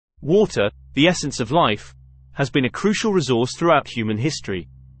Water, the essence of life, has been a crucial resource throughout human history.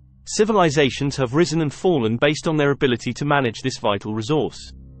 Civilizations have risen and fallen based on their ability to manage this vital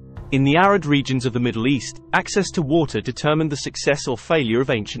resource. In the arid regions of the Middle East, access to water determined the success or failure of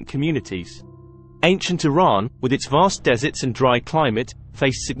ancient communities. Ancient Iran, with its vast deserts and dry climate,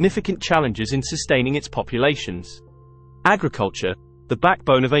 faced significant challenges in sustaining its populations. Agriculture, the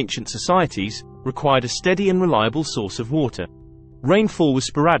backbone of ancient societies, required a steady and reliable source of water. Rainfall was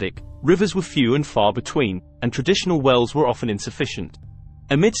sporadic, rivers were few and far between, and traditional wells were often insufficient.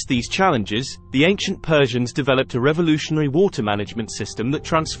 Amidst these challenges, the ancient Persians developed a revolutionary water management system that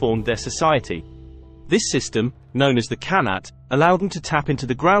transformed their society. This system, known as the Qanat, allowed them to tap into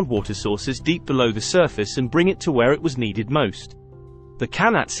the groundwater sources deep below the surface and bring it to where it was needed most. The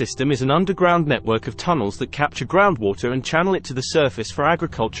Qanat system is an underground network of tunnels that capture groundwater and channel it to the surface for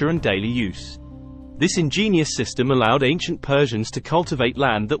agriculture and daily use. This ingenious system allowed ancient Persians to cultivate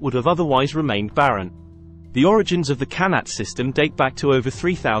land that would have otherwise remained barren. The origins of the Qanat system date back to over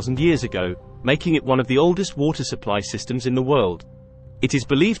 3,000 years ago, making it one of the oldest water supply systems in the world. It is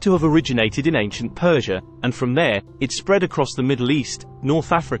believed to have originated in ancient Persia, and from there, it spread across the Middle East,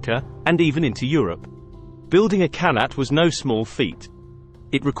 North Africa, and even into Europe. Building a Qanat was no small feat.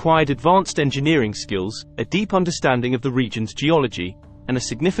 It required advanced engineering skills, a deep understanding of the region's geology, and a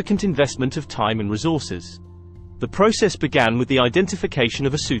significant investment of time and resources. The process began with the identification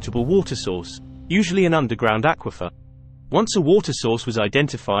of a suitable water source, usually an underground aquifer. Once a water source was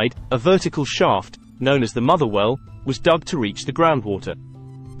identified, a vertical shaft, known as the mother well, was dug to reach the groundwater.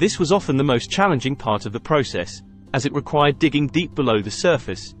 This was often the most challenging part of the process, as it required digging deep below the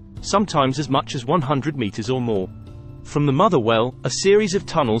surface, sometimes as much as 100 meters or more. From the mother well, a series of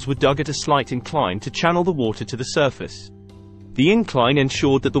tunnels were dug at a slight incline to channel the water to the surface. The incline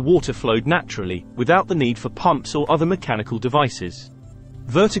ensured that the water flowed naturally, without the need for pumps or other mechanical devices.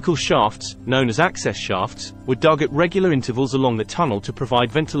 Vertical shafts, known as access shafts, were dug at regular intervals along the tunnel to provide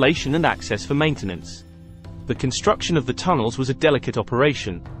ventilation and access for maintenance. The construction of the tunnels was a delicate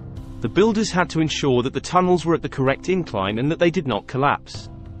operation. The builders had to ensure that the tunnels were at the correct incline and that they did not collapse.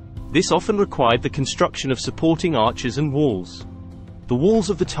 This often required the construction of supporting arches and walls. The walls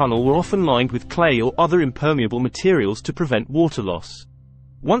of the tunnel were often lined with clay or other impermeable materials to prevent water loss.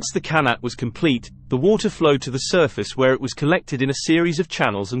 Once the Qanat was complete, the water flowed to the surface where it was collected in a series of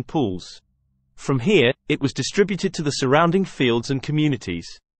channels and pools. From here, it was distributed to the surrounding fields and communities.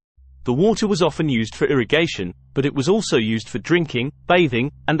 The water was often used for irrigation, but it was also used for drinking,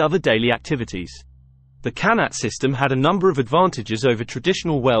 bathing, and other daily activities. The Qanat system had a number of advantages over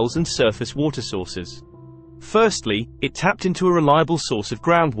traditional wells and surface water sources. Firstly, it tapped into a reliable source of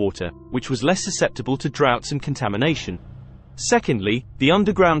groundwater, which was less susceptible to droughts and contamination. Secondly, the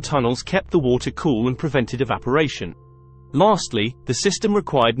underground tunnels kept the water cool and prevented evaporation. Lastly, the system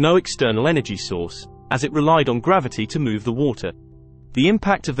required no external energy source, as it relied on gravity to move the water. The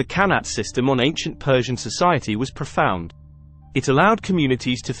impact of the Qanat system on ancient Persian society was profound. It allowed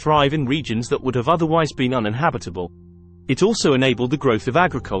communities to thrive in regions that would have otherwise been uninhabitable. It also enabled the growth of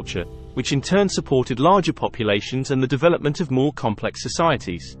agriculture, which in turn supported larger populations and the development of more complex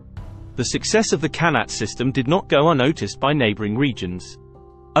societies. The success of the Qanat system did not go unnoticed by neighboring regions.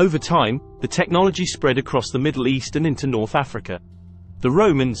 Over time, the technology spread across the Middle East and into North Africa. The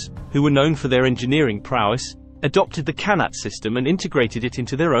Romans, who were known for their engineering prowess, adopted the Qanat system and integrated it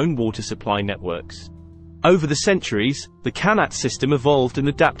into their own water supply networks. Over the centuries, the Qanat system evolved and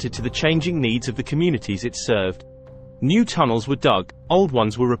adapted to the changing needs of the communities it served. New tunnels were dug, old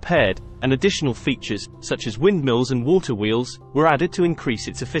ones were repaired, and additional features, such as windmills and water wheels, were added to increase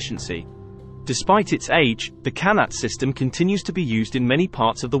its efficiency. Despite its age, the Qanat system continues to be used in many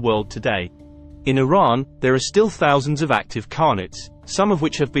parts of the world today. In Iran, there are still thousands of active Qanats, some of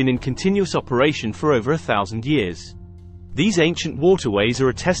which have been in continuous operation for over 1,000 years. These ancient waterways are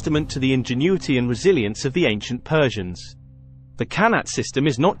a testament to the ingenuity and resilience of the ancient Persians. The Qanat system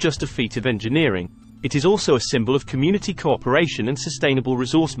is not just a feat of engineering, it is also a symbol of community cooperation and sustainable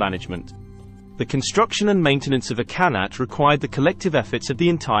resource management. The construction and maintenance of a Qanat required the collective efforts of the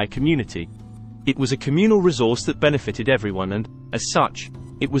entire community. It was a communal resource that benefited everyone and, as such,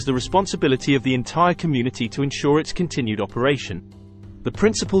 it was the responsibility of the entire community to ensure its continued operation. The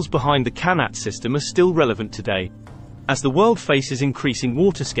principles behind the Qanat system are still relevant today. As the world faces increasing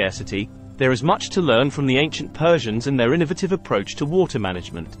water scarcity, there is much to learn from the ancient Persians and their innovative approach to water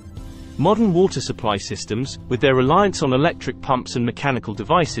management. Modern water supply systems, with their reliance on electric pumps and mechanical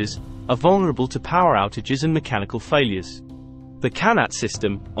devices, are vulnerable to power outages and mechanical failures. The Qanat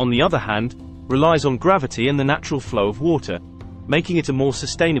system, on the other hand, relies on gravity and the natural flow of water, making it a more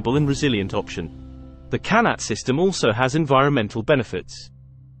sustainable and resilient option. The Qanat system also has environmental benefits.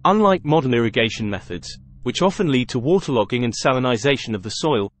 Unlike modern irrigation methods, which often lead to waterlogging and salinization of the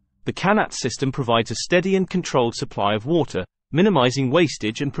soil, the Qanat system provides a steady and controlled supply of water, minimizing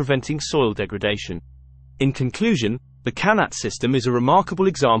wastage and preventing soil degradation. In conclusion, the Qanat system is a remarkable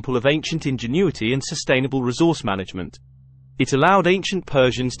example of ancient ingenuity and sustainable resource management. It allowed ancient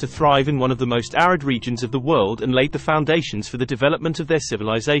Persians to thrive in one of the most arid regions of the world and laid the foundations for the development of their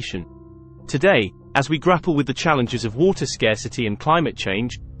civilization. Today, as we grapple with the challenges of water scarcity and climate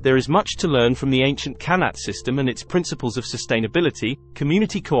change, there is much to learn from the ancient Qanat system and its principles of sustainability,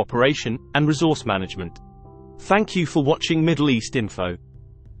 community cooperation, and resource management. Thank you for watching Middle East Info.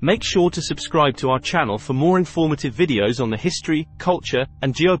 Make sure to subscribe to our channel for more informative videos on the history, culture,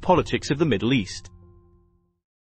 and geopolitics of the Middle East.